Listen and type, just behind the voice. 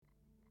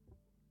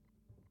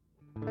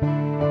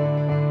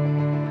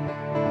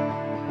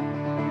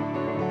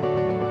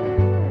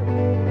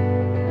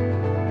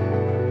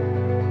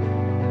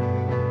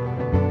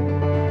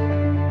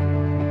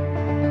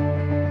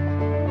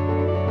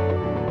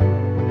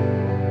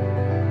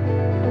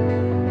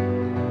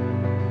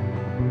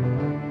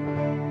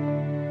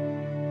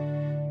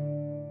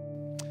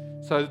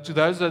So to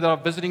those that are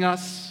visiting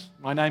us,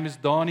 my name is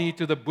Danie.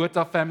 To the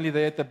Botha family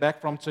there at the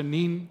back from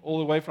Tshwane, all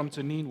the way from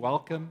Tshwane,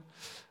 welcome.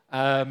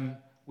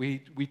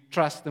 We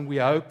trust and we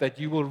hope that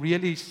you will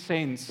really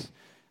sense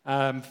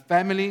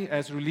family,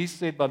 as Release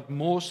said, but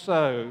more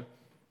so,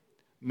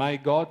 may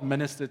God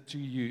minister to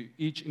you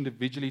each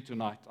individually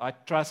tonight. I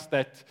trust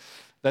that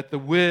the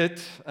word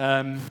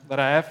that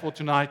I have for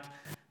tonight,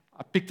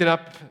 I picked it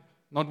up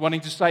not wanting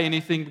to say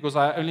anything because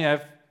I only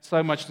have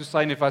so much to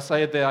say, and if I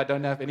say it there, I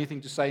don't have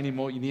anything to say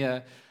anymore in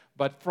here.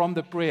 But from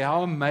the prayer,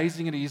 how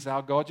amazing it is how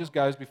God just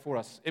goes before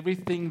us.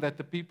 Everything that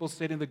the people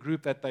said in the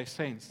group that they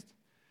sensed,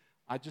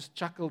 I just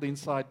chuckled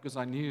inside because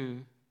I knew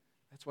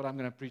that's what I'm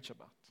going to preach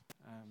about.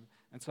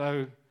 And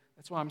so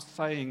that's why I'm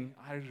saying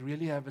I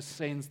really have a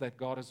sense that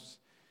God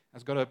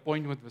has got an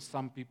appointment with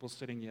some people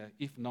sitting here,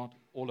 if not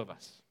all of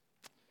us.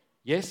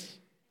 Yes?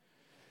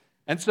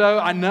 And so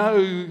I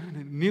know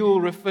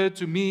Neil referred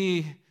to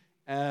me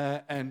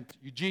and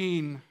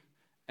Eugene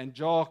and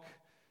Jock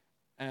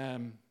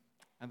and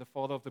the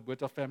father of the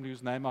Botha family,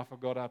 whose name I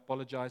forgot, I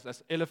apologize,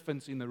 as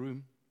elephants in the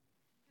room.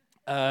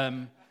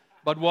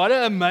 But what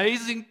an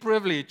amazing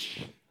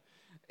privilege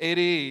it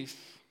is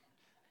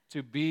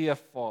to be a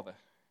father.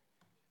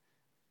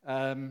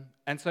 And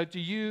so to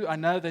you, I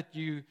know that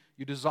you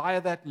desire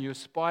that and you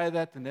aspire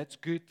that, and that's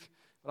good.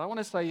 But I want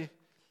to say,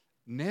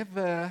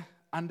 never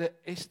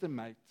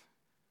underestimate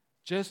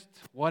just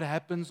what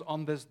happens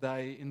on this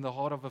day in the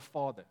heart of a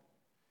father.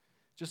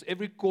 Just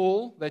every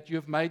call that you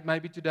have made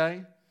maybe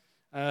today.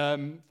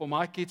 For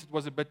my kids, it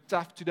was a bit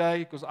tough today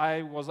because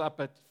I was up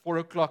at 4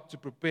 o'clock to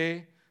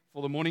prepare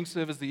for the morning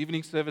service, the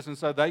evening service, and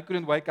so they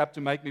couldn't wake up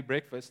to make me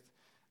breakfast.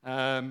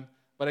 But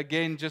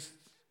again, just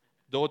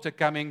daughter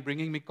coming,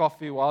 bringing me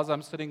coffee whilst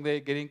I'm sitting there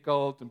getting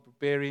cold and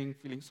preparing,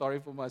 feeling sorry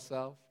for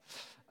myself.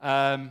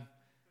 And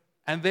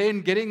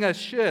then getting a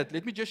shirt.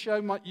 Let me just show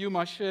you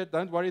my shirt.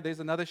 Don't worry, there's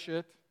another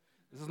shirt.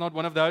 This is not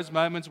one of those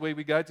moments where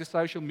we go to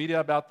social media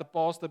about the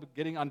pastor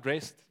getting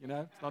undressed. You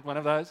know, it's not one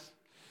of those.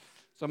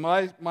 So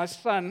my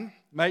son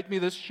made me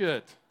this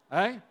shirt.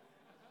 Eh?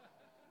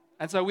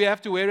 And so we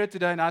have to wear it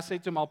today, and I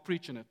said to him, I'll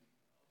preach in it.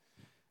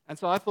 And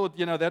so I thought,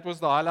 that was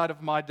the highlight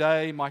of my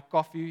day, my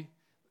coffee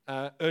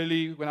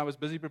early when I was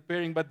busy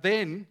preparing. But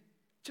then,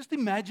 just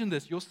imagine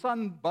this. Your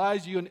son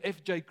buys you an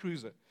FJ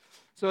Cruiser.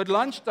 So at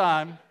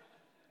lunchtime,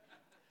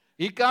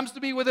 he comes to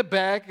me with a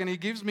bag, and he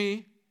gives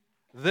me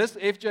this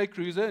FJ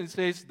Cruiser, and he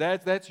says,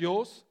 Dad, that's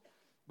yours.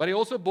 But he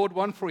also bought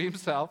one for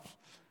himself.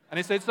 And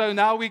he said, so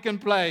now we can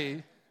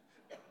play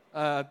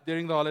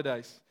during the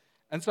holidays.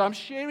 And so I'm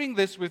sharing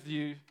this with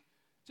you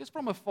just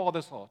from a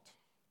father's heart.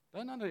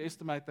 Don't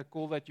underestimate the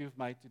call that you've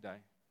made today,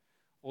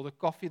 or the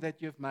coffee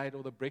that you've made,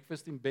 or the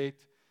breakfast in bed.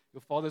 Your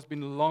father's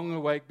been long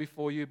awake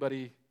before you, but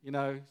he's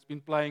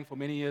been playing for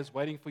many years,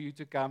 waiting for you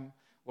to come,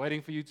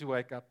 waiting for you to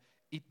wake up.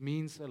 It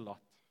means a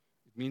lot.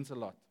 It means a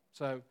lot.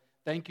 So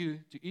thank you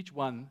to each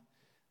one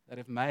that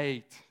have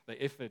made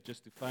the effort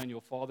just to phone your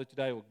father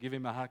today or give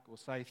him a hug or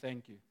say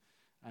thank you.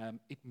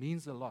 It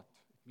means a lot.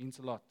 It means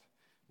a lot.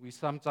 We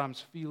sometimes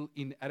feel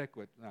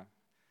inadequate. No,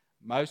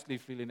 mostly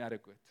feel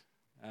inadequate.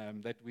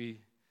 That we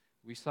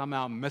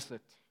somehow miss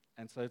it.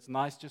 And so it's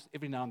nice just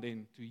every now and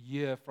then to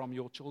hear from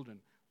your children,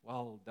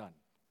 well done.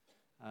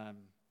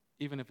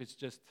 Even if it's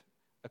just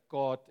a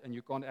card and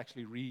you can't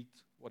actually read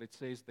what it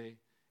says there,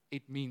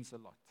 it means a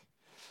lot.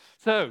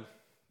 So,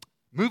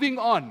 moving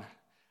on.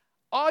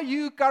 Are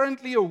you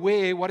currently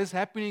aware what is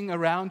happening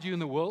around you in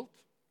the world?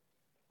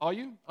 Are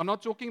you? I'm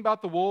not talking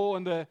about the war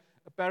and the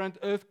apparent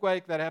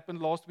earthquake that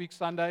happened last week,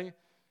 Sunday.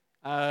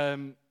 I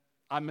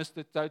missed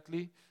it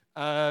totally.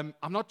 I'm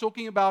not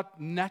talking about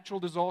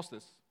natural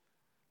disasters.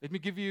 Let me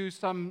give you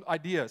some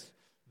ideas.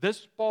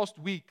 This past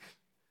week,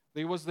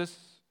 there was this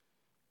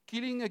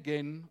killing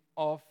again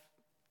of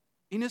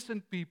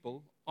innocent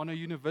people on a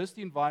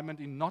university environment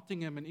in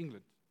Nottingham in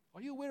England.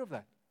 Are you aware of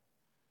that?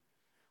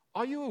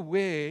 Are you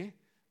aware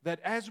that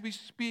as we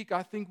speak,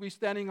 I think we're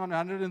standing on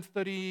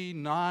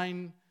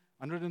 139,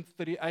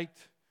 138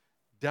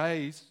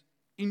 days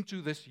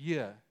into this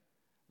year,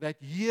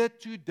 that year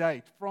to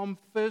date, from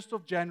 1st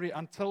of January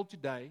until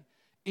today,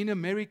 in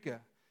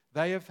America,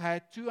 they have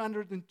had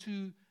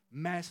 202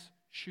 mass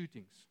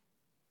shootings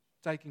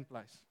taking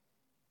place.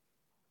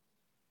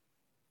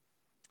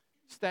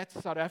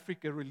 Stats South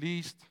Africa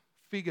released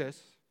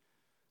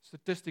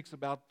statistics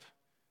about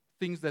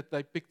things that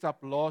they picked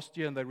up last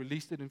year, and they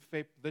released it in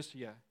February this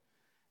year.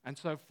 And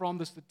so from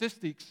the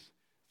statistics,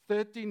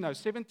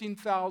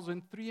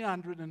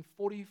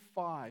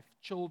 17,345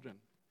 children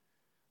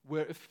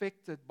were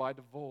affected by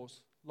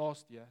divorce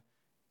last year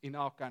in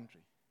our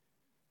country.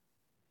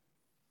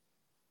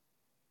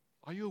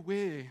 Are you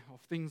aware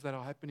of things that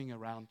are happening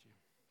around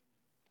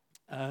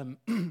you?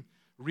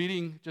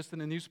 Reading just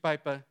in a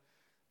newspaper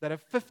that a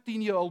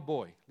 15-year-old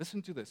boy,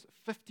 listen to this, a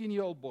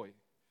 15-year-old boy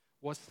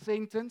was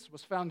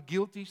found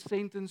guilty,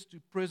 sentenced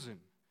to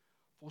prison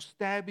for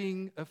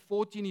stabbing a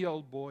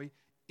 14-year-old boy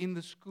in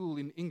the school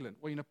in England,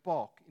 or in a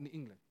park in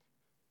England.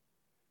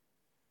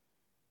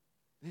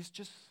 It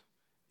just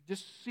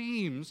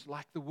seems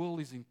like the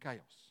world is in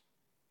chaos.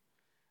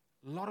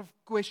 a lot of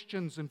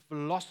questions and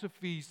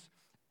philosophies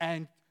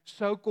and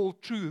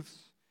so-called truths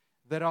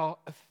that are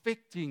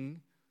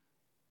affecting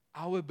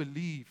our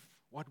belief,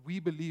 what we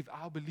believe,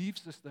 our belief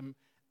system,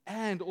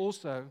 and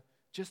also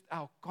just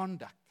our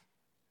conduct.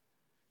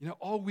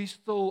 Are we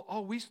still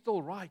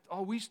right?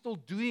 Are we still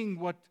doing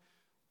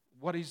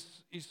what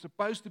is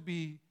supposed to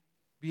be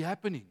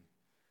happening?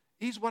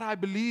 Is what I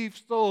believe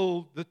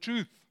still the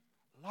truth?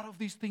 A lot of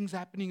these things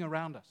happening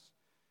around us.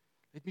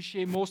 Let me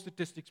share more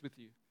statistics with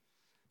you.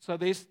 So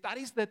there's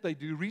studies that they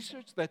do,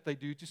 research that they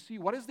do to see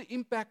what is the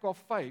impact of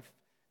faith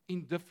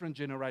in different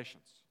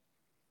generations.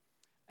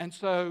 And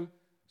so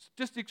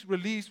statistics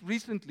released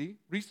recently,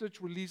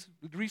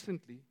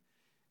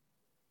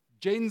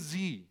 Gen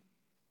Z.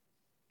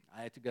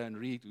 I had to go and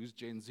read who's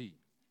Gen Z.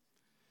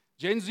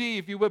 Gen Z,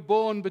 if you were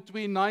born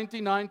between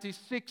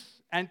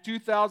 1996 and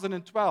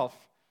 2012,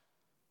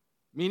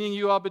 meaning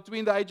you are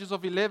between the ages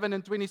of 11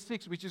 and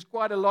 26, which is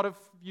quite a lot of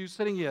you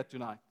sitting here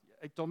tonight.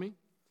 Hey, Tommy?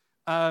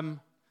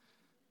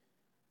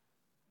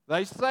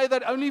 They say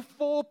that only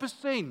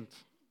 4%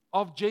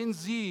 of Gen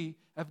Z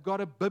have got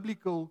a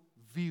biblical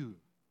view,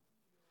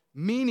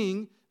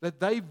 meaning that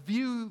they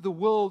view the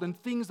world and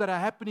things that are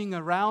happening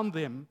around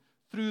them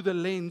through the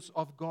lens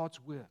of God's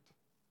Word.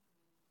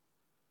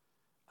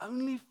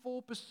 Only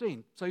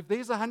 4%. So if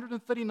there's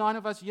 139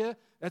 of us here,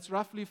 that's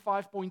roughly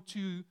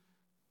 5.2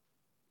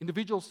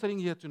 individuals sitting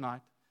here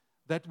tonight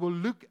that will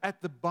look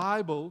at the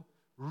Bible,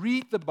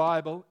 read the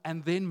Bible,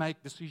 and then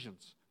make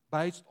decisions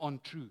based on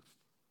truth.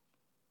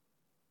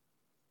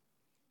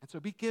 And so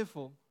be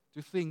careful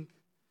to think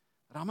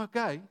that I'm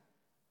okay.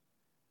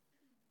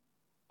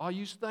 Are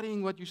you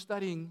studying what you're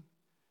studying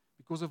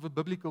because of a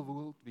biblical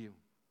worldview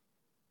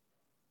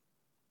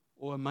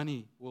or a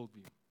money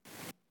worldview?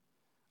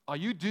 Are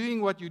you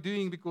doing what you're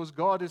doing because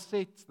God has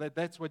said that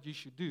that's what you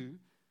should do?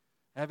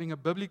 Having a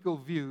biblical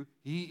view,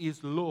 He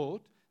is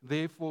Lord,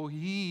 therefore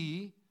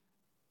He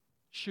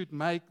should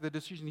make the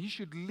decision. He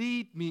should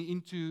lead me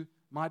into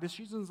my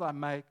decisions I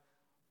make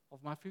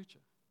of my future.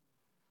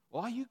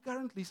 Or are you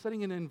currently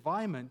sitting in an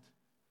environment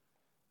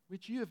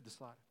which you have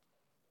decided?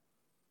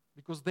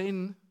 Because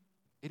then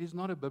it is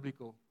not a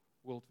biblical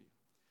worldview.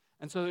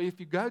 And so if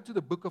you go to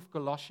the book of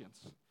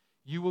Colossians,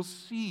 you will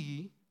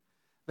see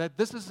that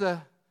this is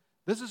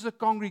a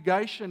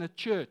congregation, a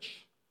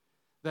church,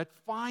 that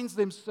finds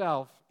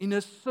themselves in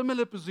a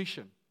similar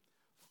position.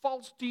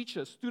 False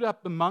teachers stood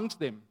up amongst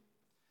them,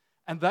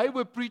 and they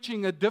were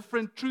preaching a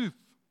different truth.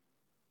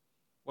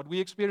 What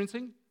we're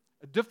experiencing?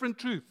 A different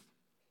truth.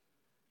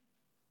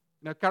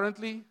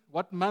 Currently,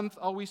 what month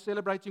are we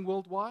celebrating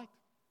worldwide?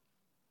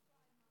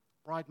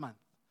 Pride Month.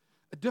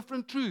 A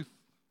different truth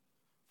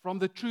from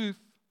the truth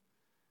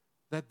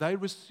that they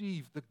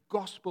received, the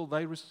gospel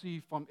they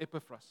received from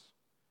Epaphras.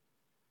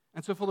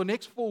 And so for the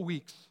next 4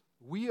 weeks,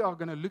 we are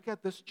going to look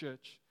at this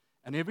church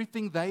and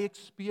everything they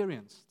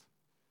experienced.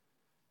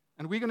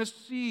 And we're going to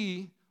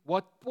see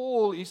what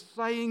Paul is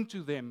saying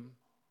to them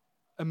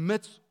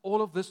amidst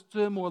all of this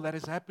turmoil that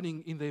is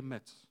happening in their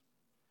midst.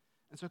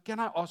 And so can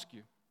I ask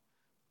you,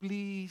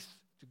 please,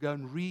 to go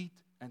and read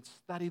and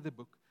study the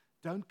book.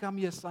 Don't come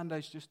here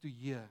Sundays just to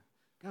hear.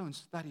 Go and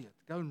study it.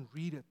 Go and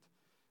read it.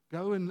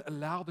 Go and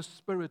allow the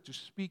Spirit to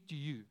speak to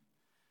you.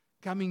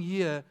 Coming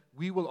here,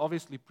 we will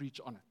obviously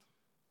preach on it.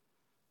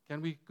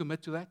 Can we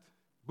commit to that?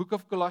 Book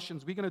of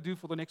Colossians, we're going to do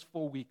for the next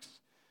 4 weeks.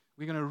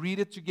 We're going to read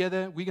it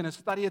together. We're going to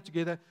study it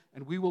together,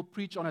 and we will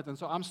preach on it. And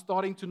so I'm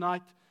starting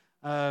tonight,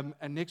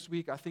 and next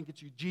week I think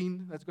it's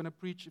Eugene that's going to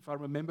preach, if I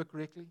remember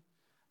correctly.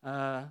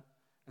 And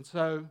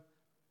so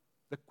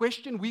the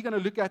question we're going to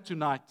look at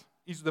tonight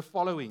is the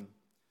following.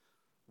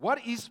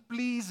 What is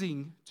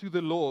pleasing to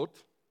the Lord,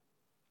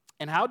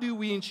 and how do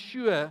we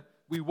ensure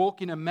we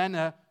walk in a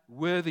manner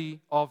worthy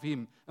of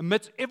Him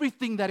amidst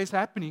everything that is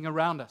happening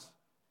around us?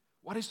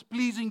 What is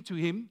pleasing to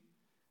Him,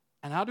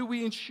 and how do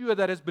we ensure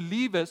that as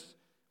believers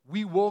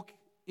we walk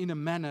in a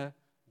manner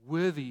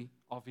worthy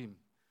of Him?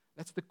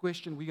 That's the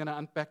question we're going to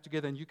unpack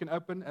together. And you can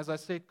open, as I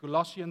said,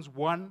 Colossians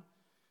 1.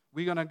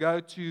 We're going to go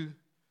to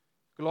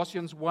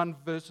Colossians 1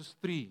 verses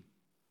 3.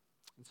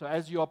 And so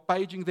as you are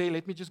paging there,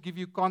 let me just give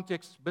you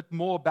context a bit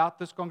more about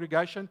this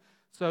congregation.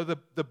 So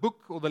the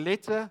book or the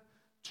letter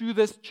to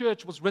this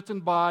church was written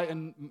by a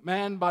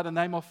man by the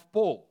name of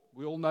Paul.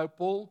 We all know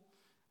Paul.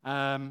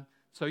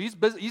 So he's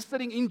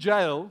sitting in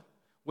jail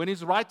when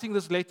he's writing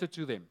this letter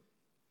to them.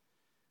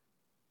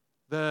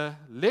 The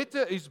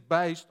letter is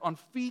based on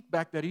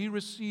feedback that he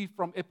received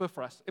from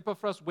Epaphras.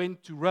 Epaphras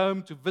went to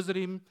Rome to visit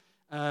him.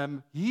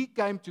 He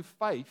came to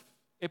faith,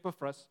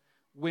 Epaphras,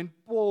 when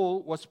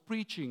Paul was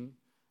preaching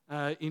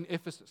in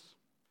Ephesus.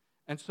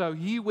 And so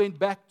he went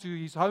back to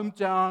his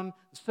hometown,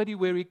 the city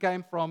where he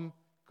came from,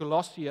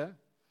 Colossia,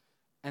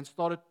 and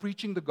started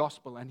preaching the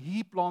gospel. And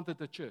he planted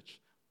the church.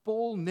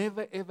 Paul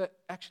never, ever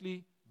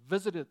actually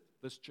visited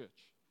this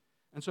church.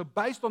 And so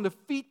based on the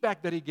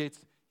feedback that he gets,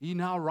 he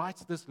now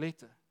writes this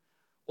letter.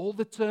 All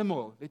the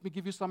turmoil. Let me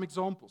give you some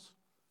examples.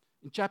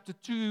 In chapter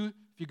 2,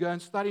 if you go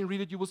and study and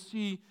read it, you will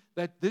see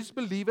that these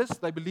believers,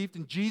 they believed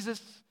in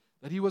Jesus,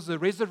 that He was the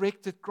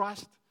resurrected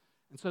Christ.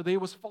 And so there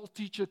was false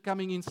teacher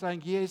coming in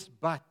saying, yes,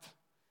 but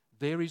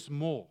there is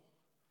more.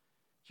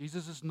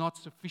 Jesus is not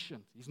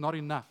sufficient. He's not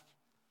enough.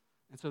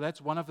 And so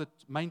that's one of the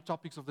main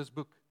topics of this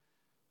book,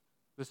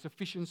 the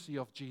sufficiency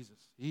of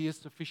Jesus. He is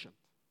sufficient.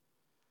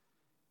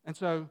 And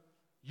so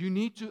you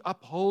need to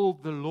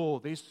uphold the law.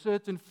 There's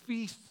certain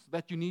feasts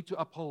that you need to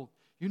uphold.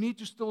 You need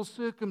to still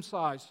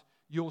circumcise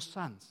your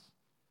sons.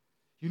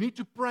 You need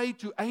to pray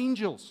to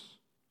angels,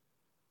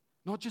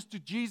 not just to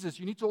Jesus.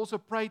 You need to also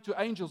pray to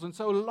angels. And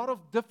so a lot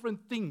of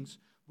different things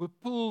were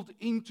pulled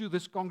into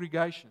this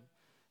congregation,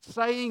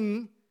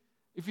 saying,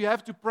 if you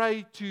have to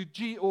pray to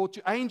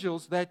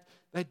angels,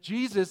 that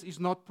Jesus is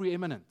not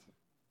preeminent.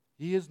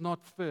 He is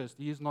not first.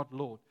 He is not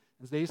Lord.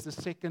 And there's the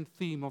second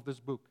theme of this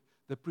book,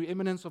 the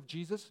preeminence of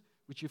Jesus,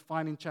 which you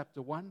find in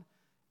chapter 1,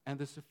 and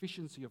the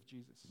sufficiency of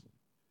Jesus.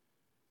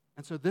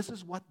 And so this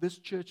is what this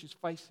church is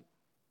facing.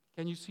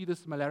 Can you see the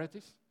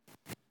similarities?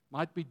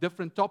 Might be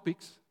different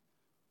topics,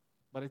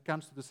 but it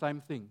comes to the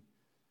same thing.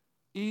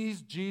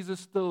 Is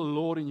Jesus still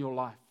Lord in your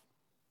life?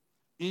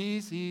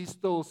 Is He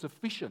still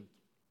sufficient?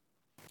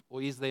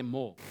 Or is there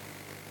more?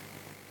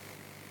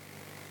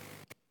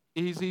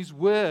 Is His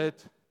word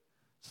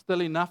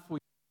still enough for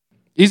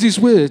you? Is His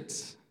word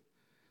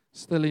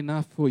still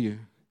enough for you?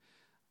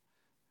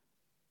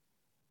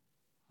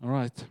 All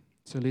right,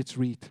 so let's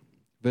read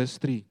verse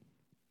 3.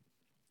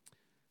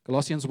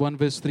 Colossians 1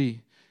 verse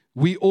 3.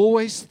 We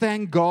always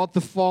thank God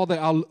the Father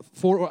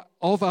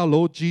of our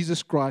Lord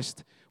Jesus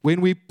Christ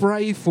when we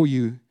pray for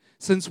you,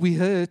 since we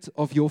heard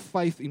of your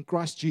faith in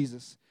Christ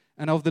Jesus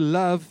and of the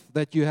love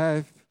that you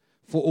have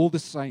for all the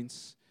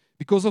saints,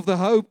 because of the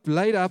hope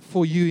laid up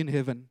for you in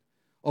heaven.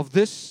 Of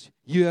this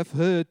you have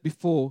heard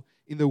before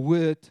in the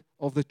word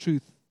of the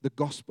truth, the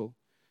gospel,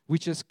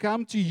 which has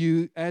come to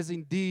you, as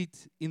indeed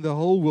in the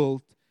whole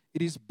world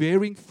it is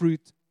bearing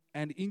fruit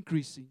and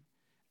increasing,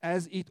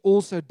 as it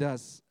also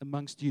does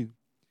amongst you.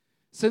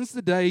 Since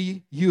the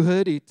day you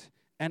heard it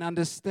and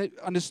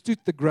understood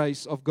the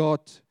grace of God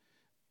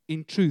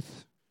in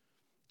truth,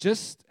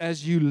 just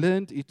as you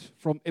learned it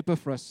from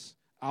Epaphras,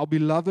 our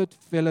beloved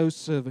fellow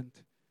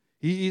servant.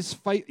 He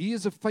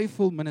is a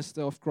faithful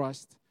minister of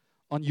Christ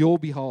on your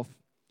behalf,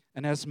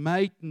 and has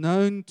made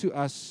known to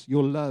us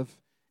your love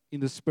in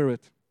the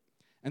Spirit.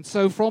 And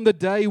so from the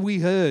day we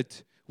heard,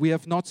 we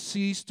have not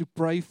ceased to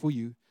pray for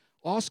you,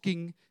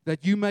 asking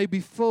that you may be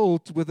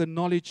filled with the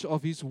knowledge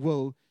of His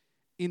will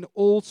in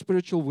all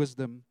spiritual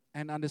wisdom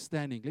and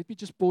understanding. Let me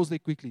just pause there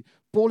quickly.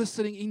 Paul is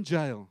sitting in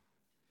jail.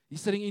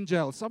 He's sitting in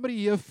jail. Somebody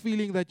here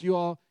feeling that you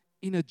are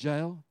in a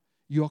jail,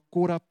 you are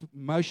caught up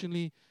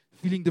emotionally,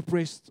 feeling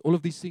depressed, all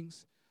of these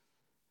things.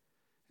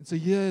 And so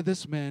here,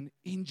 this man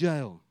in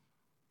jail,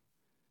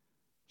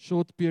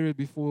 short period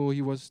before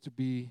he was to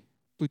be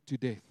put to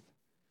death,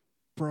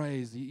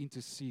 prays, he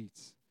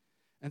intercedes.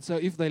 And so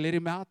if they let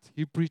him out,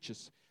 he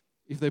preaches.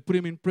 If they put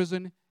him in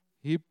prison,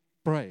 he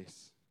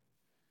prays.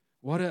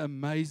 What an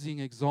amazing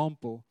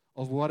example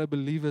of what a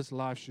believer's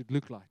life should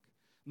look like.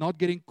 Not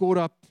getting caught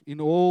up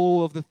in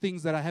all of the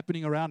things that are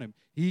happening around him.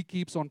 He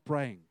keeps on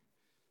praying.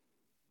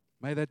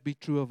 May that be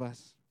true of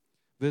us.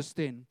 Verse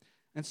 10.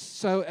 And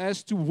so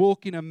as to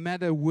walk in a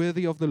manner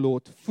worthy of the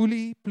Lord,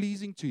 fully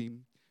pleasing to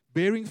Him,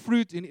 bearing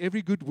fruit in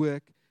every good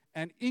work,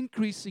 and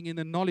increasing in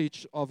the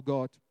knowledge of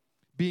God,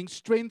 being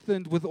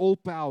strengthened with all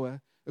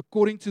power,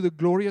 according to the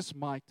glorious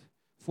might,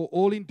 for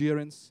all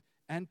endurance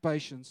and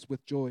patience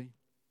with joy,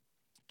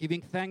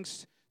 giving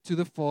thanks to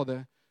the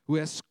Father, who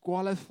has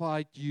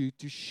qualified you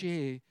to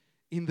share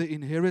in the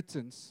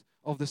inheritance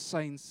of the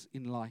saints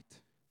in light.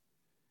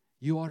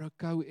 You are a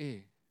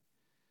co-heir.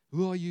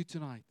 Who are you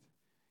tonight?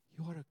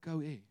 You are a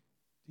co-heir.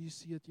 Do you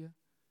see it here?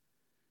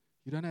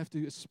 You don't have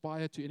to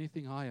aspire to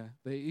anything higher.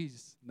 There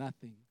is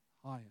nothing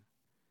higher.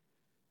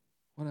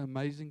 What an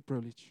amazing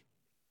privilege.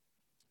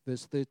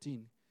 Verse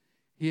 13.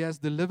 He has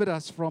delivered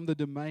us from the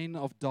domain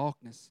of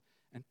darkness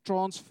and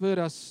transferred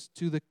us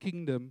to the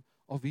kingdom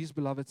of His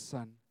beloved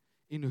Son,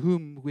 in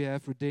whom we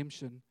have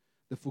redemption,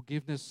 the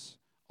forgiveness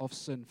of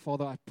sin.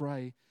 Father, I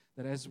pray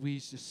that as we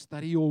just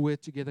study your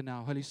word together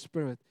now, Holy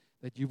Spirit,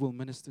 that you will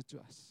minister to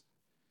us.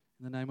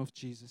 In the name of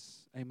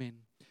Jesus, amen.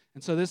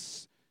 And so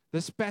this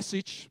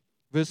passage,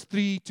 verse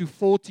 3 to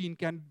 14,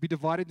 can be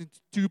divided into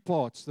two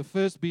parts. The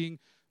first being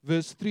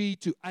verse 3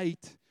 to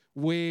 8,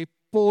 where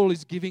Paul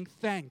is giving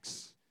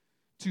thanks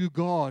to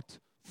God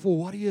for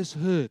what he has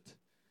heard.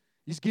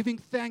 He's giving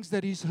thanks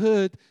that he's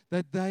heard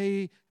that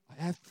they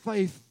have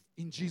faith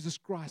in Jesus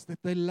Christ,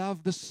 that they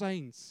love the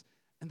saints,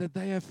 and that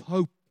they have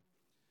hope.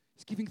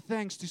 He's giving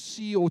thanks to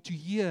see or to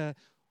hear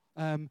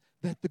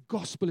that the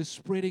gospel is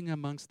spreading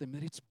amongst them,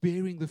 that it's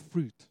bearing the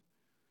fruit.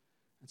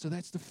 And so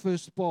that's the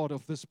first part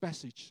of this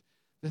passage,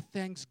 the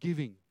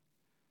thanksgiving.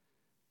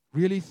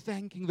 Really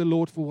thanking the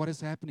Lord for what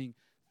is happening,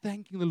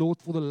 thanking the Lord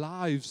for the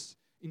lives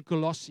in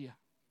Colossia.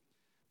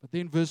 But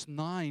then verse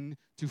 9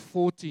 to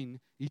 14,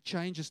 he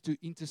changes to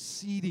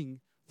interceding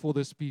for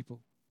this people.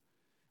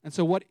 And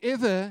so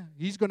whatever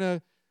he's going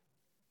to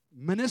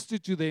minister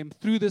to them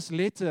through this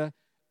letter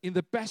in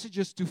the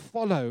passages to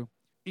follow,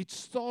 it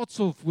starts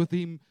off with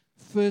him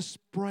first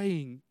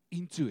praying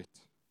into it.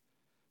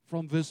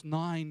 From verse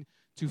 9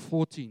 to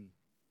 14.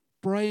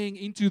 Praying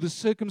into the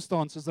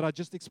circumstances that I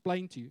just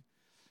explained to you.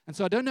 And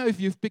so I don't know if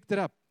you've picked it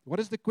up. What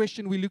is the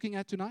question we're looking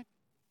at tonight?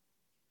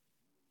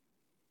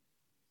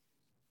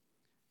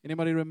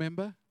 Anybody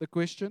remember the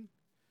question?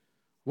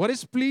 What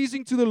is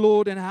pleasing to the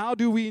Lord, and how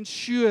do we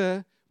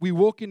ensure we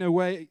walk in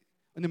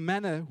a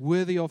manner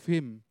worthy of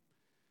Him?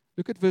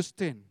 Look at verse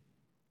 10.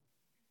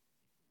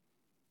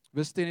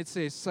 Verse 10, it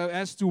says, so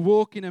as to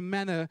walk in a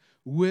manner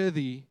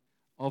worthy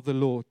of the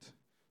Lord,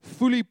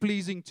 fully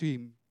pleasing to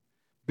Him,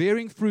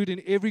 bearing fruit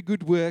in every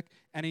good work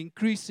and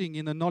increasing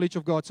in the knowledge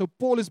of God. So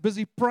Paul is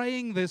busy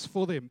praying this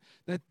for them,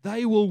 that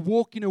they will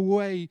walk in a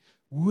way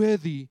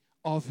worthy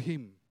of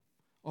Him,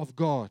 of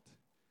God.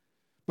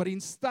 But in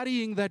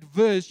studying that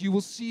verse, you will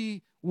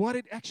see what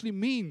it actually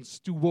means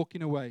to walk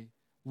in a way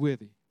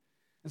worthy.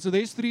 And so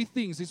there's 3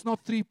 things. It's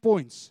not 3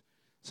 points.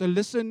 So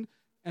listen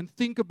and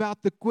think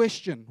about the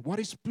question, what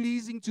is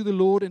pleasing to the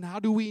Lord, and how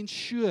do we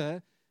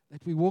ensure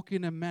that we walk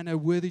in a manner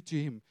worthy to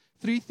Him?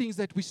 3 things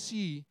that we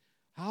see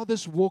how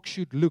this walk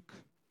should look.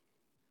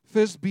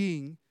 First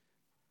being,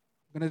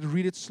 I'm going to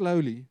read it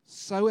slowly,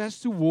 so as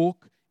to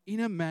walk in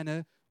a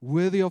manner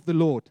worthy of the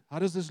Lord. How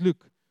does this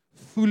look?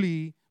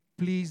 Fully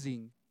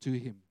pleasing to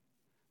Him.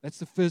 That's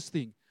the first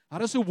thing. How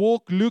does a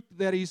walk look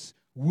that is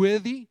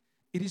worthy?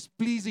 It is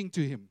pleasing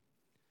to Him.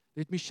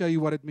 Let me show you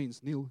what it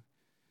means. Neil,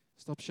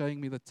 stop showing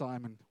me the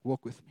time and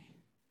walk with me.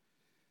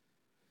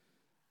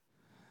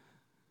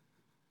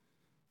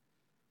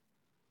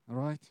 All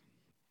right?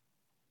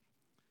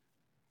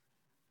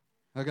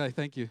 Okay,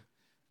 thank you.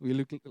 We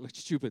look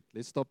stupid.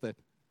 Let's stop that.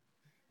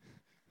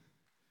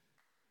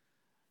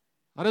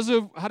 How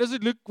does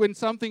it look when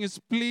something is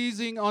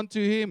pleasing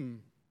unto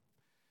Him?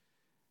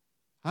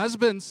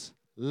 Husbands,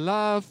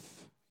 love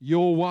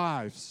your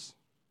wives.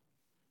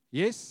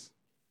 Yes?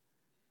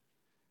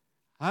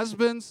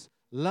 Husbands,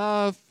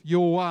 love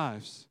your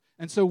wives.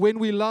 And so when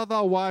we love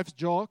our wives,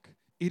 Jock,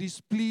 it is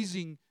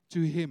pleasing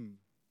to Him.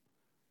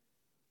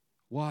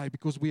 Why?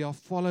 Because we are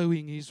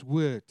following His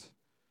word.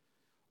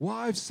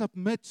 Wives,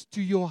 submit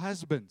to your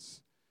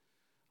husbands.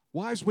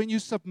 Wives, when you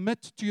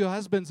submit to your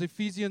husbands,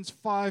 Ephesians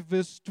 5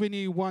 verse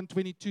 21,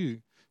 22,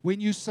 when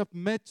you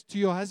submit to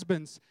your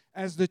husbands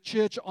as the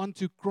church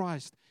unto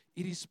Christ,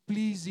 it is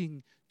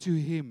pleasing to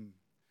Him.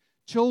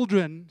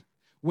 Children,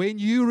 when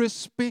you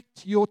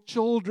respect your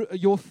children,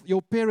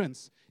 your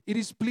parents, it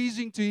is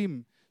pleasing to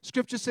Him.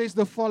 Scripture says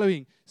the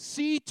following,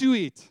 see to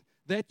it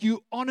that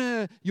you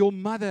honor your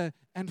mother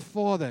and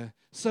father,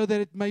 so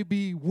that it may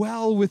be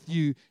well with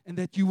you and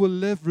that you will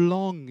live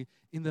long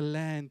in the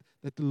land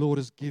that the Lord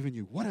has given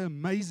you. What an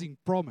amazing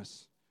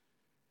promise.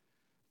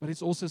 But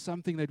it's also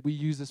something that we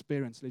use as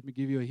parents. Let me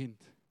give you a hint.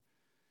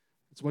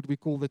 It's what we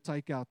call the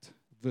takeout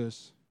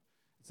verse.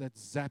 It's that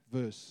zap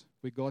verse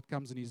where God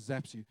comes and He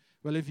zaps you.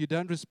 Well, if you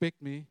don't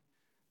respect me,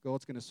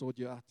 God's going to sort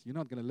you out. You're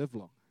not going to live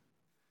long.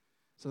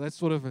 So that's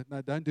sort of,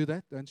 no, don't do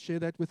that. Don't share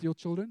that with your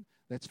children.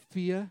 That's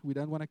fear. We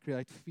don't want to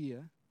create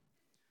fear.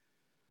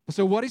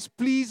 So what is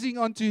pleasing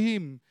unto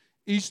Him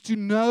is to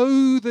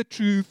know the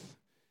truth,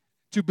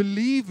 to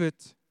believe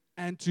it,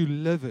 and to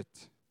live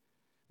it.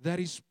 That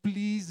is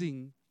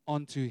pleasing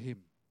unto Him.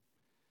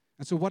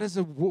 And so what does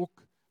a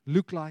walk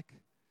look like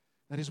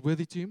that is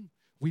worthy to Him?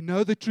 We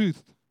know the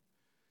truth.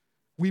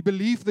 We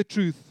believe the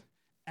truth,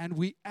 and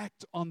we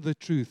act on the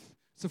truth.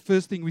 It's the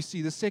first thing we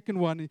see. The second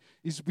one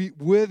is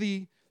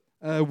worthy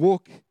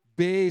walk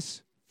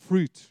bears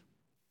fruit.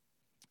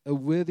 A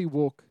worthy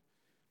walk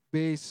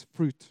bears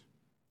fruit.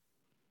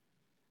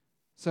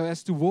 So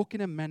as to walk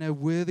in a manner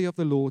worthy of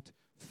the Lord,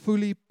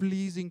 fully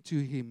pleasing to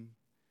Him,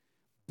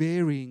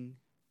 bearing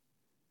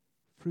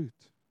fruit.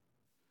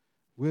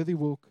 Worthy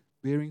walk,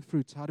 bearing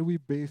fruit. How do we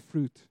bear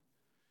fruit?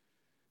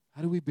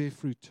 How do we bear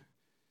fruit?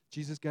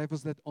 Jesus gave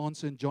us that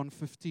answer in John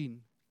 15.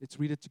 Let's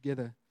read it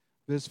together.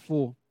 Verse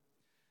 4.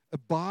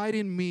 Abide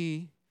in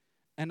me,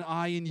 and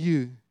I in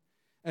you.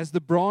 As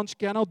the branch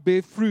cannot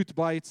bear fruit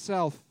by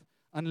itself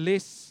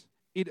unless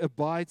it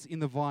abides in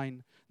the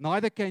vine,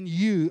 neither can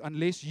you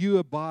unless you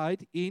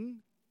abide in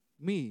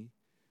me.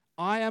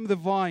 I am the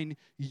vine,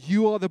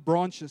 you are the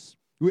branches.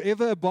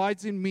 Whoever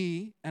abides in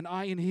me and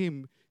I in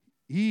him,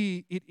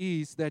 he it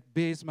is that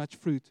bears much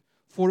fruit.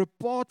 For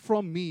apart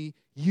from me,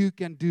 you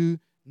can do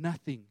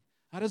nothing.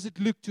 How does it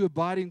look to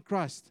abide in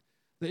Christ?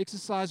 The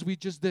exercise we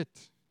just did.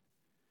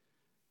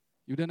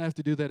 You don't have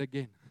to do that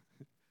again.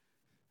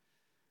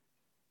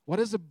 What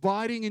does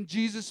abiding in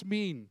Jesus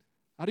mean?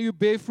 How do you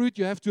bear fruit?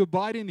 You have to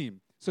abide in Him.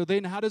 So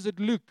then how does it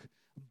look?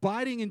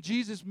 Abiding in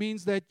Jesus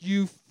means that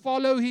you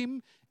follow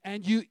Him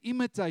and you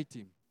imitate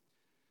Him.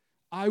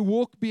 I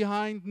walk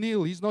behind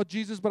Neil. He's not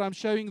Jesus, but I'm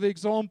showing the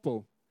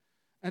example.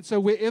 And so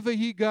wherever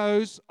he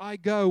goes, I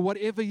go.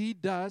 Whatever he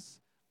does,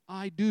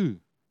 I do.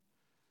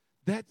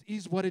 That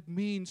is what it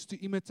means to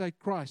imitate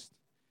Christ.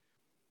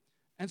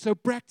 And so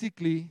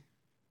practically,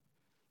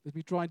 let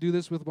me try and do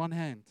this with one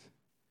hand.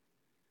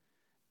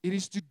 It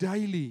is to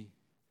daily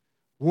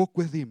walk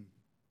with Him.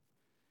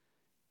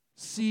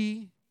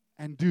 See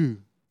and do.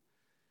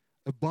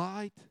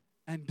 Abide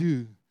and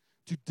do.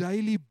 To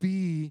daily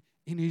be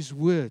in His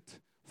Word,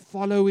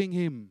 following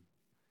Him,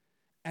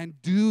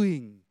 and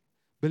doing,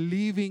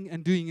 believing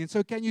and doing. And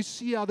so can you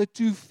see how the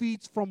two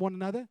feeds from one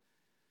another?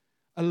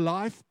 A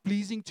life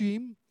pleasing to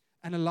Him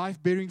and a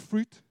life bearing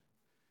fruit.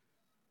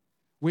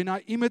 When I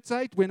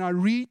imitate, when I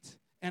read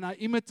and I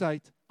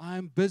imitate, I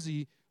am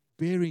busy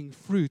bearing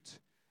fruit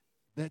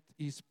that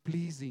is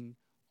pleasing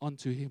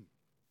unto Him.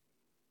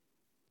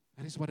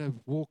 That is what a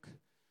walk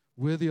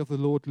worthy of the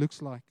Lord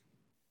looks like.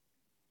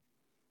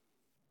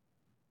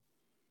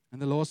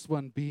 And the last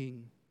one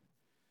being,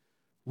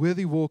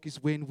 worthy walk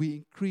is when we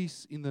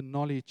increase in the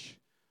knowledge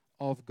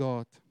of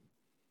God.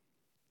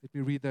 Let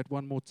me read that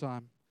one more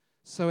time.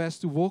 So as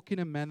to walk in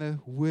a manner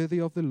worthy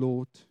of the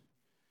Lord,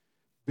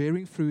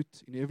 bearing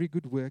fruit in every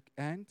good work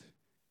and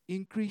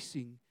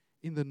increasing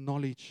in the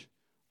knowledge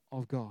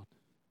of God.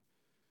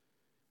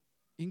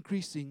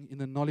 Increasing in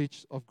the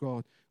knowledge of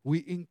God. We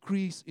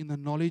increase in the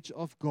knowledge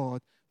of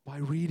God by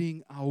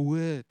reading our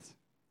Word.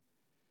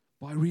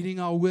 By reading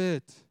our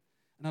Word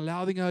and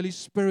allowing the Holy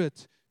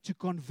Spirit to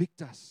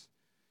convict us,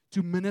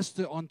 to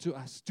minister unto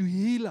us, to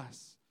heal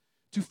us,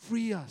 to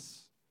free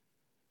us.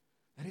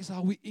 That is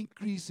how we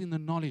increase in the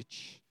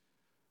knowledge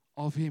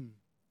of Him.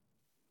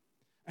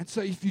 And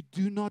so if you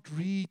do not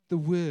read the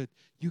Word,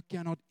 you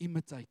cannot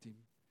imitate Him.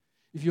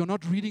 If you're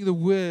not reading the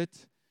Word,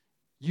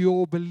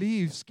 your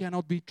beliefs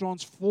cannot be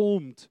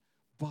transformed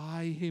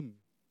by Him.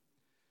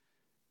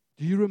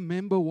 Do you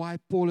remember why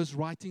Paul is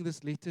writing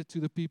this letter to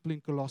the people in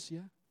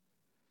Colossia?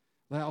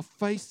 They are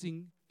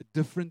facing a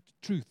different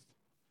truth.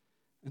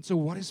 And so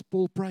what is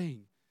Paul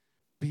praying?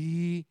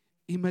 Be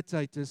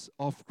imitators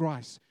of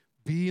Christ.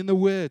 Be in the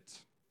Word.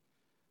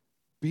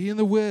 Be in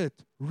the Word.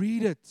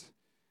 Read it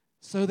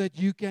so that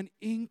you can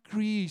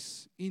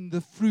increase in the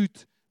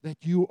fruit that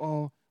you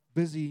are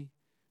busy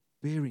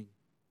bearing.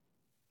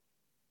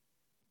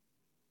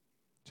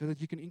 So that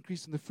you can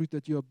increase in the fruit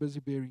that you are busy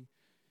bearing.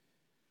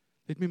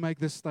 Let me make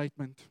this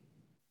statement.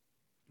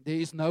 There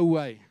is no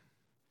way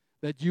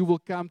that you will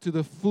come to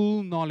the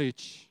full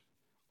knowledge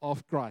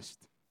of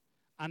Christ,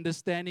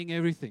 understanding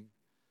everything,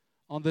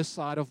 on this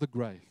side of the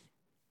grave.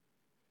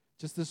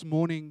 Just this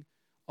morning,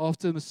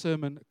 after the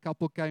sermon, a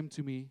couple came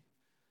to me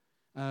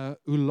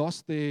who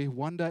lost their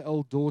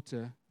one-day-old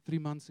daughter 3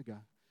 months ago.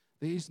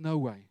 There is no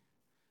way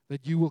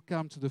that you will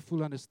come to the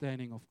full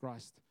understanding of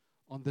Christ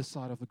on this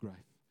side of the grave.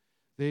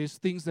 There's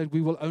things that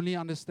we will only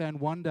understand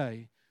one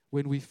day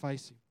when we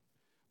face Him.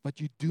 But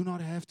you do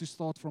not have to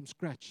start from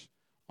scratch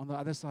on the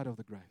other side of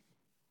the grave.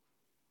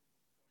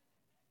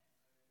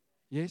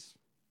 Yes?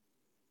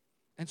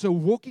 And so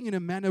walking in a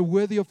manner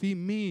worthy of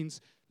Him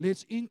means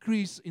let's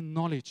increase in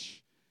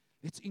knowledge.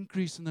 Let's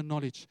increase in the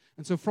knowledge.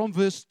 And so from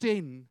verse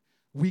 10,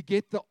 we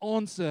get the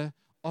answer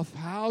of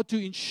how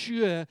to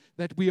ensure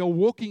that we are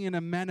walking in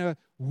a manner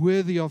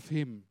worthy of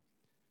Him.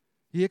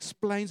 He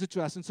explains it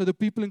to us. And so the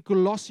people in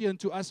Colossia and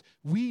to us,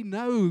 we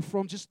know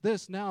from just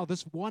this now,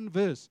 this one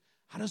verse,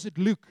 how does it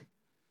look?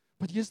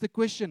 But here's the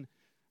question,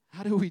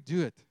 how do we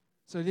do it?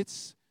 So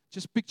let's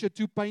just picture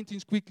two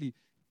paintings quickly.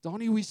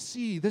 Danie, we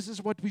see this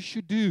is what we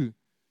should do.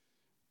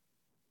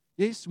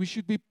 Yes, we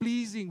should be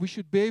pleasing, we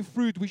should bear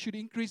fruit, we should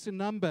increase in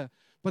number.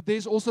 But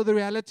there's also the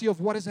reality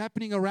of what is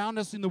happening around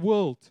us in the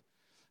world.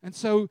 And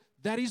so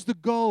that is the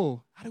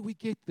goal. How do we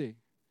get there?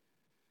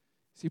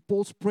 See,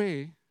 Paul's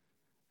prayer,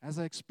 as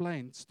I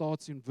explained,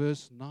 starts in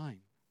verse 9.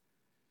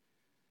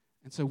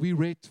 And so we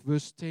read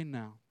verse 10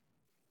 now.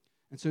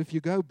 And so if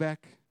you go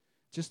back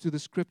just to the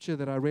scripture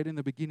that I read in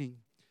the beginning,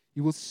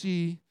 you will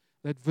see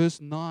that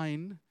verse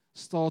 9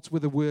 starts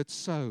with the word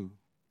so.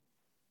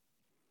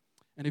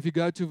 And if you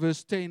go to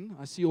verse 10,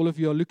 I see all of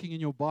you are looking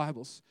in your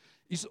Bibles,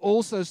 is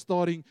also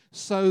starting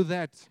so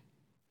that.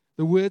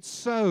 The word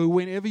so,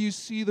 whenever you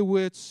see the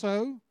word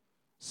so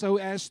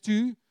as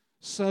to,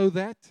 so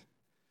that,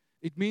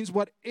 it means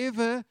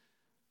whatever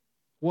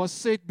was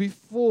said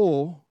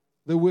before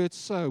the word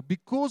so.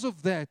 Because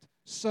of that,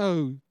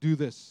 so do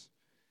this.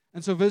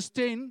 And so verse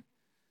 10,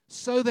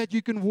 so that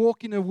you can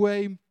walk in a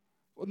way,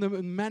 in a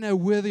manner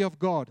worthy of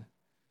God.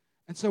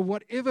 And so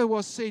whatever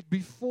was said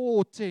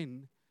before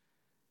 10,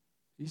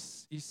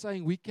 he's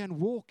saying we can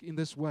walk in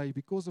this way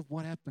because of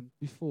what happened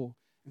before.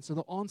 And so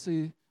the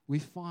answer we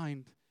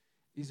find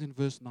is in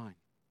verse 9.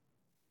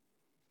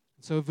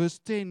 So verse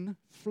 10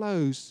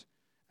 flows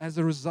as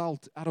a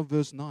result out of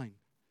verse 9.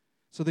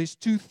 So there's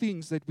two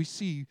things that we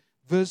see.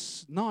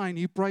 Verse 9,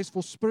 he prays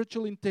for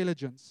spiritual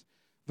intelligence.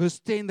 Verse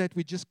 10 that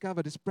we just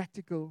covered is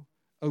practical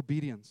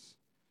obedience.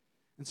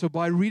 And so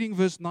by reading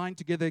verse 9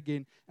 together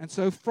again, and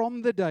so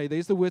from the day,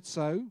 there's the word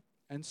so,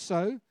 and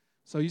so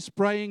he's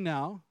praying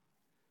now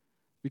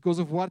because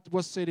of what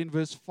was said in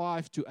verse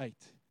 5 to 8.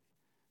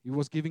 He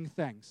was giving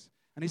thanks.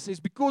 And he says,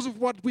 because of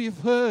what we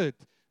have heard,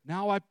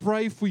 now I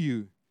pray for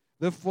you.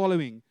 The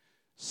following.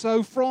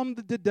 So from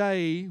the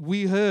day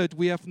we heard,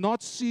 we have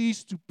not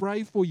ceased to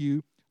pray for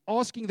you,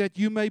 asking that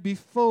you may be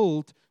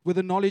filled with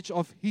the knowledge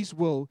of His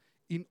will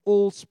in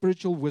all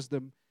spiritual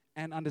wisdom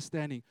and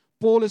understanding.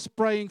 Paul is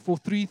praying for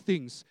 3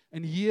 things.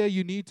 And here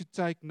you need to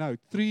take note.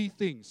 3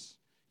 things.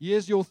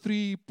 Here's your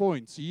 3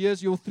 points.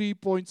 Here's your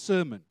 3-point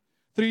sermon.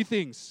 3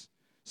 things.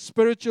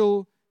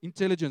 spiritual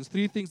intelligence.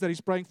 3 things that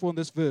he's praying for in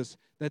this verse.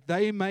 That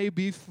they may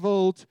be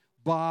filled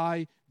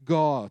by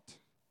God.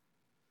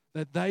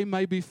 That they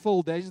may be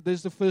filled.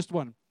 There's the first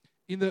one.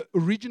 In the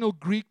original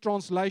Greek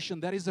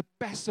translation, that is a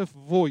passive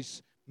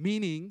voice,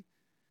 meaning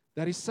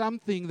that is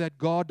something that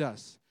God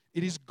does.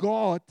 It is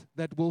God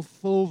that will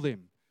fill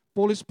them.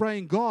 Paul is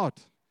praying, God,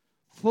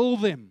 fill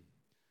them.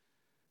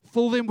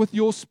 Fill them with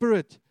your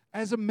Spirit.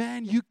 As a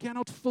man, you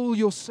cannot fill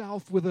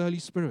yourself with the Holy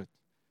Spirit.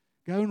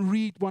 Go and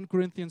read 1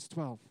 Corinthians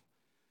 12.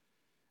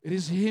 It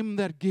is Him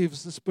that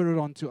gives the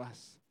Spirit unto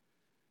us.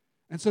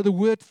 And so the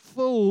word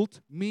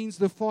filled means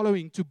the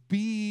following: to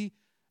be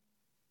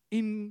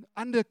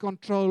under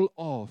control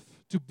of,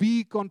 to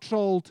be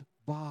controlled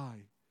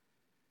by.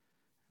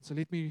 So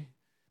let me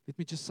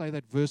just say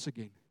that verse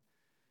again.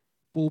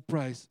 Paul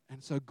prays,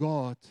 and so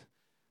God,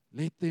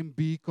 let them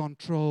be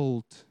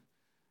controlled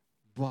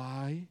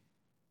by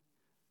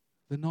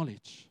the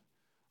knowledge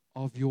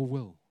of your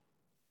will.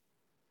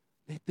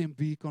 Let them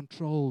be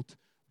controlled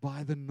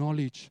by the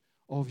knowledge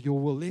of your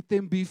will. Let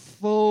them be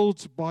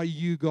filled by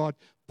you, God,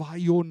 by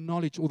your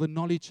knowledge, or the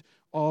knowledge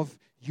of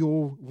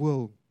your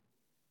will.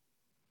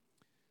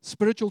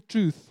 Spiritual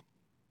truth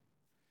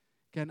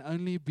can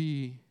only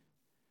be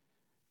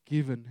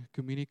given,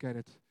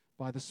 communicated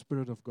by the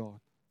Spirit of God.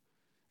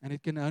 And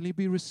it can only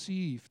be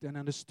received and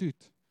understood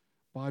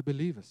by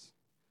believers.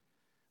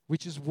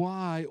 Which is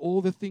why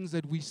all the things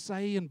that we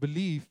say and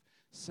believe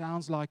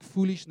sounds like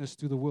foolishness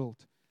to the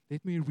world.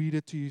 Let me read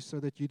it to you so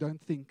that you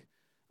don't think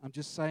I'm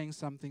just saying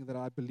something that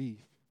I believe.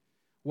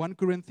 1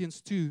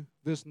 Corinthians 2,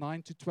 verse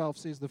 9 to 12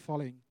 says the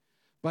following.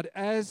 But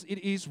as it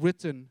is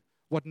written,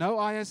 what no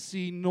eye has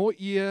seen, nor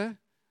ear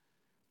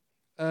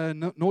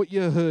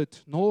heard,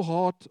 nor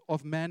heart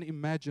of man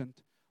imagined,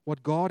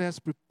 what God has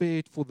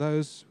prepared for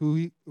those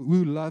who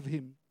love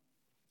Him.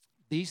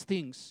 These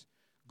things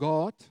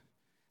God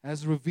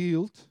has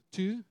revealed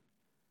to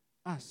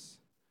us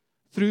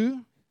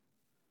through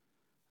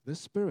the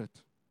Spirit.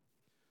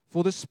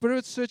 For the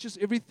Spirit searches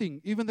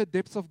everything, even the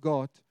depths of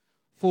God.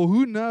 For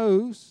who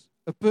knows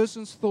a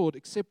person's thought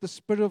except the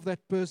spirit of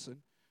that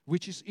person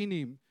which is in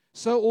him?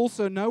 So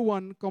also no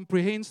one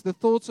comprehends the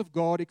thoughts of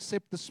God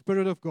except the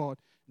Spirit of God.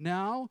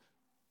 Now,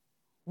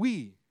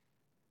 we,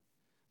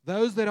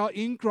 those that are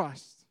in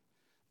Christ,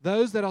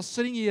 those that are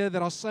sitting here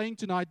that are saying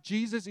tonight,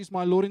 Jesus is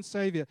my Lord and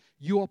Savior,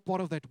 you are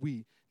part of that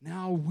we.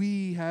 Now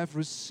we have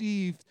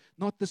received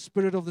not the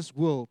spirit of this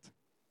world,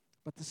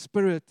 but the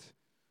Spirit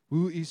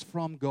who is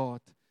from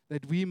God,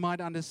 that we might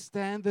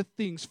understand the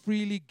things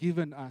freely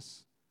given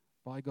us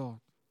by God.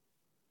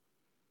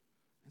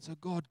 And so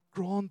God,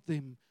 grant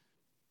them,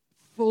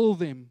 fill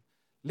them,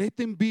 let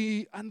them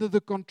be under the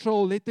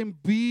control, let them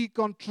be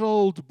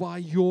controlled by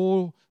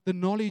the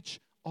knowledge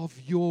of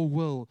your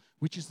will,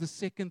 which is the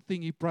second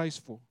thing he prays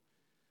for,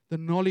 the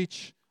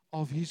knowledge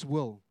of his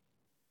will.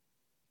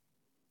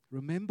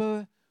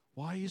 Remember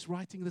why he's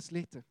writing this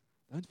letter.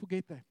 Don't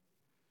forget that.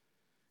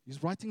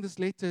 He's writing this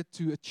letter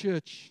to a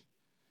church,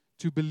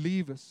 to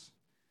believers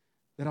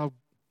that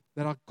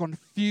are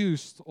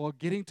confused or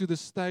getting to the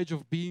stage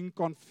of being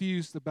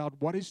confused about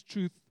what is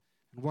truth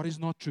and what is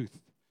not truth.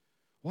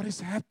 What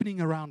is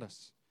happening around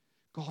us?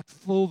 God,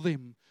 fill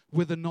them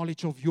with the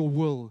knowledge of your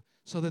will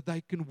so that they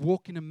can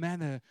walk in a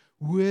manner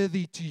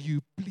worthy to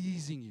you,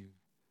 pleasing you.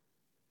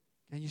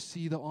 Can you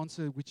see the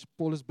answer which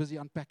Paul is busy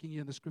unpacking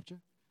here in the scripture?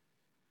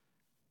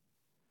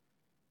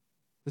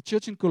 The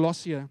church in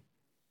Colossae,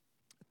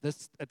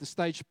 at the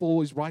stage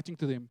Paul is writing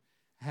to them,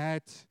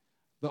 had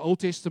the Old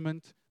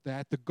Testament, they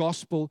had the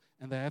gospel,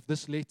 and they have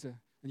this letter.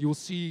 And you will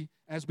see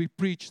as we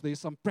preach, there's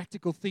some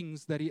practical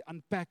things that he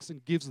unpacks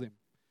and gives them.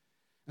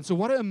 And so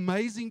what an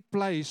amazing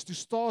place to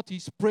start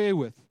his prayer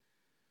with,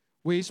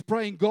 where he's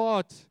praying,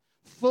 God,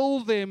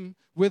 fill them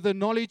with the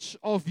knowledge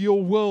of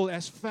your will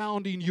as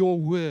found in your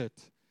word.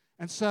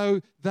 And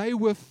so they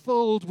were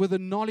filled with the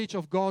knowledge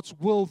of God's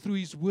will through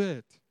his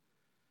word.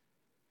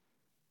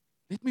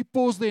 Let me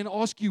pause there and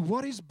ask you,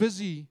 what is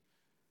busy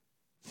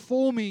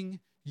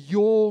forming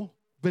your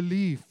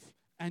belief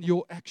and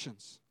your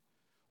actions?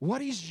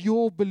 What is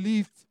your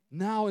belief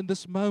now in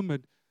this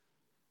moment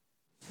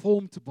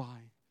formed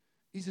by?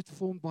 Is it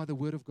formed by the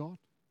Word of God?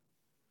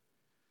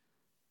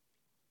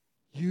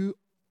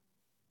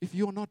 If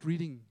you're not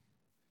reading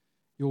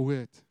your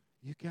Word,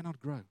 you cannot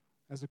grow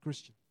as a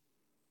Christian.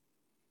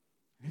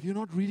 If you're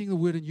not reading the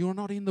Word and you're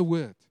not in the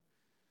Word,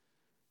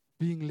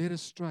 being led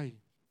astray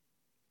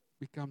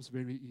becomes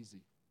very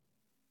easy.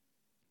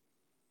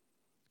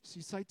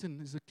 See, Satan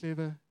is a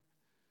clever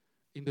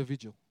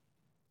individual.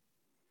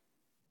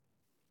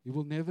 He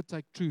will never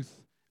take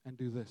truth and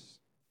do this.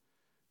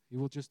 He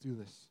will just do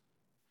this.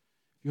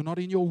 If you're not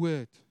in your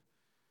word,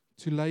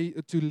 to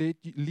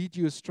lead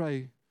you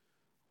astray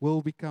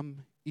will become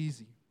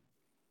easy.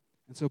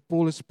 And so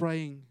Paul is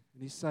praying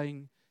and he's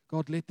saying,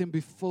 God, let them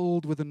be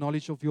filled with the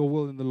knowledge of your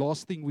will. And the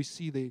last thing we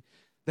see there,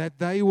 that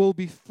they will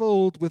be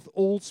filled with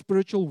all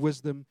spiritual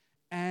wisdom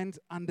and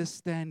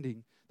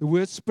understanding. The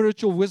word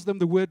spiritual wisdom,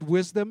 the word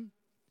wisdom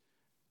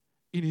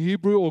in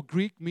Hebrew or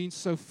Greek means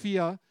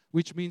Sophia,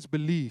 which means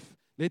belief.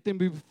 Let them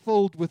be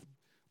filled with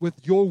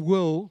your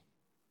will.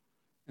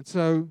 And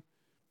so,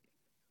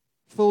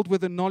 filled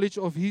with the knowledge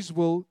of His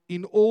will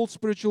in all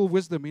spiritual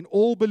wisdom, in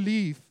all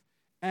belief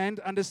and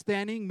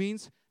understanding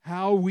means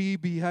how we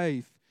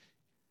behave.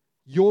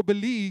 Your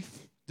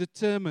belief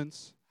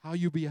determines how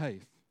you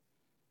behave.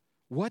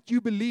 What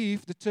you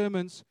believe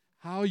determines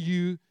how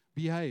you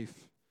behave.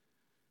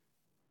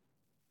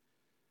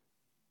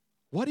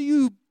 What do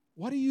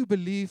you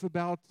believe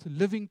about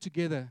living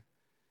together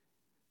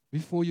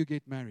before you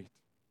get married?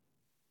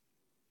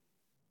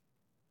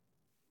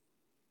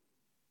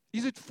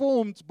 Is it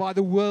formed by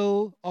the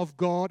will of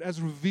God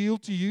as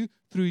revealed to you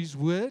through His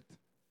Word?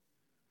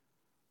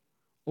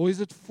 Or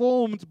is it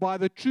formed by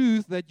the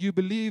truth that you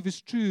believe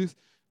is truth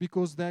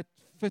because that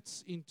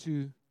fits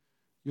into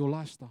your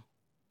lifestyle?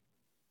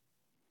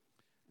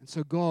 And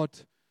so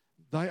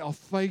they are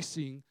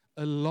facing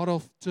a lot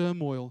of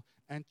turmoil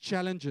and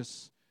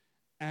challenges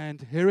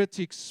and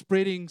heretics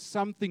spreading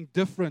something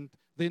different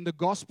than the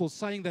gospel,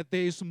 saying that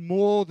there is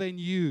more than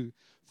you.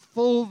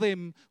 Fill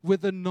them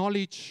with the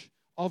knowledge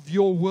of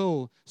your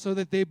will so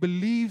that their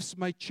beliefs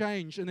may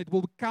change and it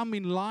will come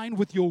in line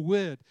with your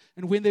word.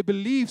 And when their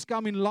beliefs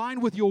come in line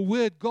with your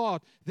word,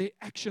 God, their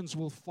actions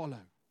will follow.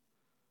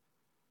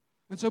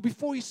 And so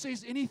before He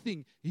says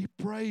anything, He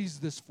prays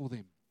this for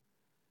them.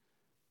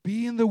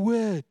 Be in the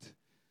Word.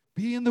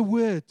 Be in the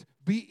Word.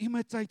 Be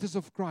imitators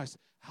of Christ.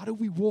 How do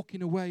we walk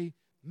in a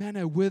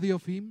manner worthy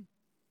of Him?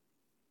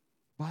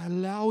 By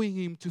allowing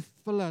Him to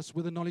fill us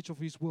with the knowledge of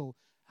His will.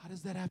 How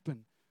does that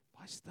happen?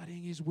 By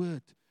studying His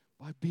Word.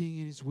 By being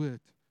in His Word.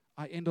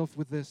 I end off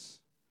with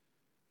this.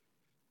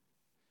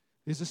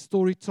 There's a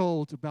story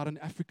told about an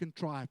African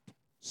tribe.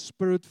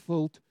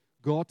 Spirit-filled,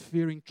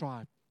 God-fearing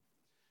tribe.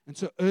 And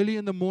so early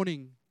in the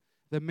morning,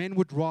 the men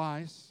would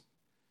rise,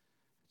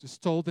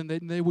 just told, and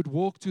then they would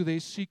walk to their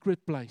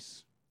secret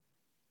place.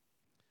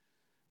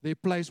 Their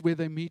place where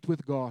they meet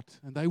with God.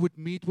 And they would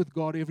meet with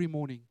God every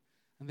morning.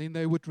 And then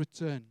they would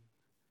return.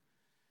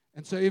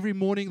 And so every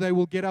morning they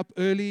will get up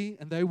early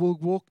and they will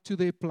walk to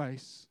their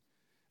place.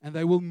 And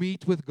they will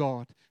meet with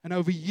God. And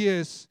over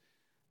years,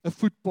 a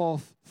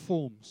footpath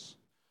forms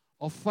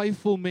of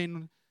faithful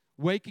men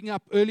waking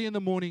up early in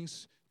the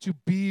mornings to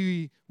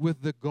be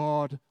with the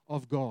God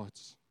of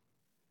gods.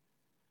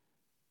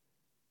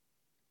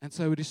 And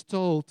so it is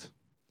told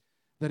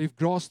that if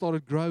grass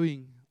started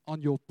growing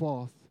on your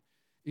path,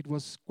 it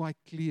was quite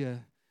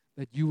clear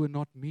that you were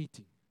not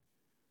meeting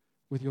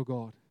with your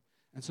God.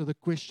 And so the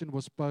question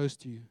was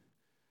posed to you,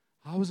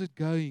 how is it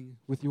going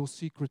with your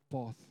secret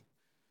path?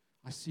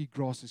 I see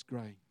grass is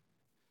growing.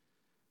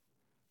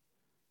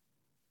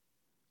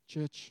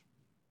 Church,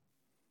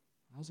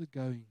 how's it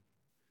going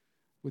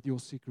with your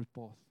secret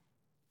path?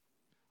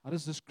 How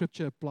does the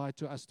scripture apply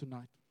to us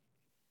tonight?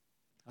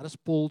 How does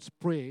Paul's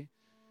prayer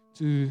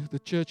to the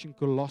church in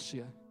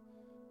Colossia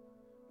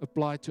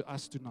apply to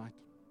us tonight?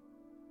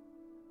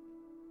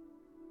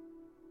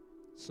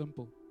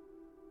 Simple.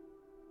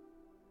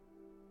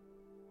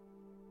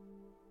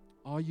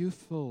 Are you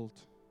filled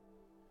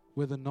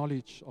with the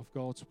knowledge of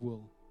God's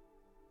will?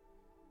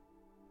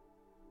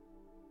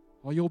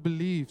 Are your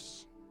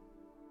beliefs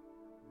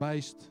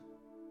based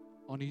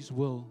on His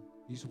will,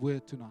 His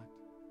word tonight?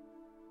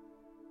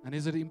 And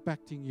is it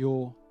impacting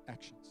your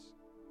actions?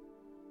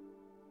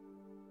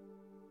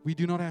 We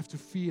do not have to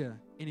fear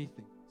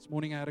anything. This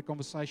morning I had a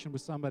conversation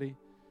with somebody,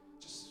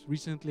 just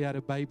recently had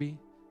a baby,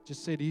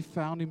 just said he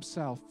found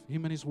himself,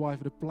 him and his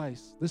wife, at a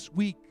place this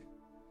week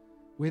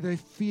where they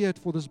feared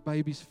for this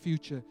baby's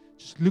future,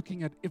 just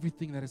looking at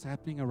everything that is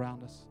happening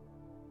around us.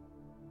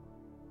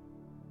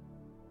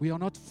 We are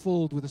not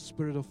filled with a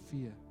spirit of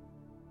fear.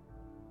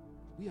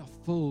 We are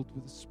filled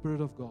with the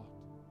Spirit of God.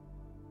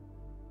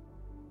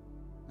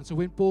 And so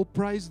when Paul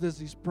prays this,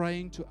 he's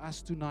praying to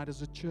us tonight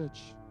as a church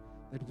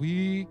that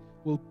we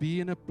will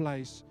be in a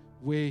place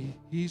where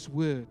His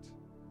Word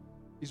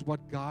is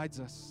what guides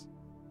us,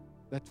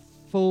 that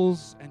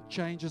fills and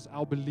changes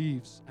our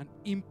beliefs and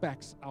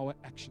impacts our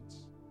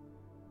actions.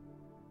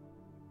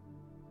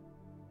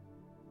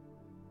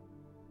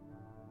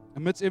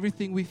 Amidst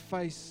everything we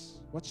face,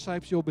 what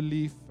shapes your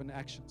belief and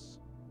actions?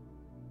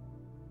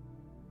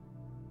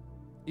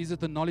 Is it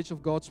the knowledge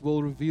of God's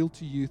will revealed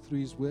to you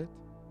through His Word?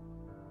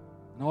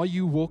 And are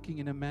you walking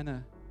in a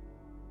manner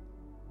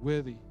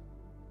worthy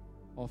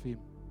of Him?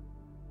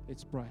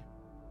 Let's pray.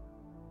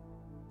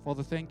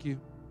 Father, thank You.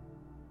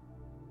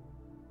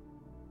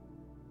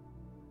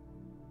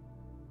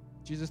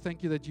 Jesus,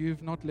 thank You that You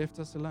have not left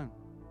us alone.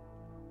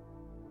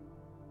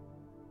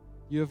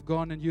 You have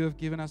gone and You have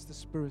given us the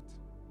Spirit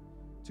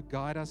to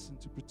guide us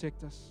and to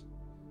protect us,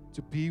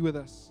 to be with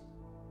us.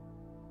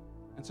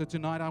 And so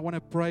tonight I want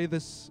to pray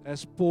this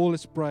as Paul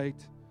has prayed,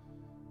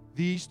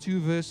 these two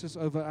verses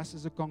over us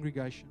as a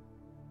congregation.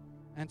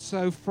 And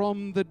so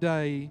from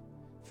today,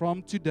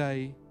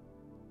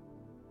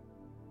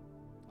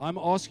 I'm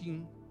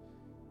asking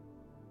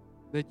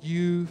that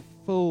You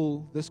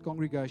fill this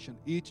congregation,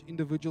 each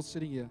individual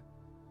sitting here,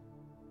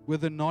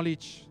 with the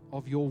knowledge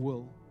of Your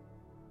will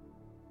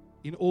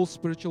in all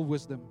spiritual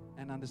wisdom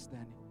and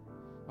understanding.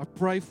 I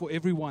pray for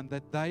everyone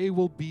that they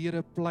will be at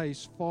a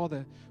place,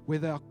 Father, where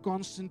they are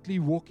constantly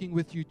walking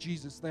with you,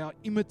 Jesus. They are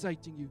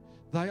imitating you.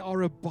 They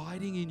are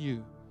abiding in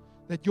you.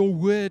 That your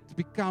word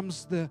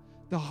becomes the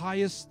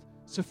highest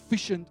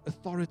sufficient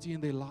authority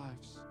in their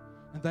lives.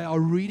 And they are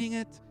reading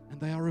it and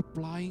they are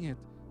applying it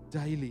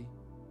daily.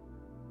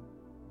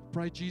 I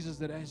pray, Jesus,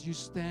 that as you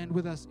stand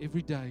with us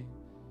every day,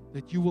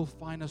 that you will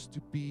find us to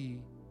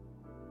be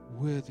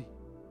worthy.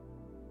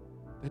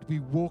 That we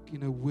walk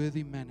in a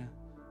worthy manner,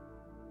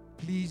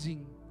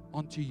 pleasing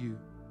unto you,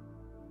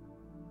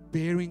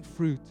 bearing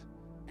fruit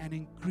and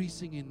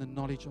increasing in the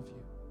knowledge of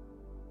you.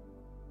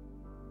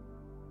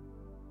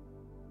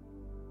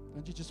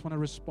 Don't you just want to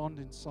respond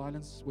in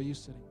silence where you're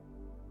sitting?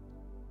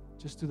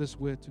 Just to this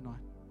word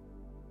tonight.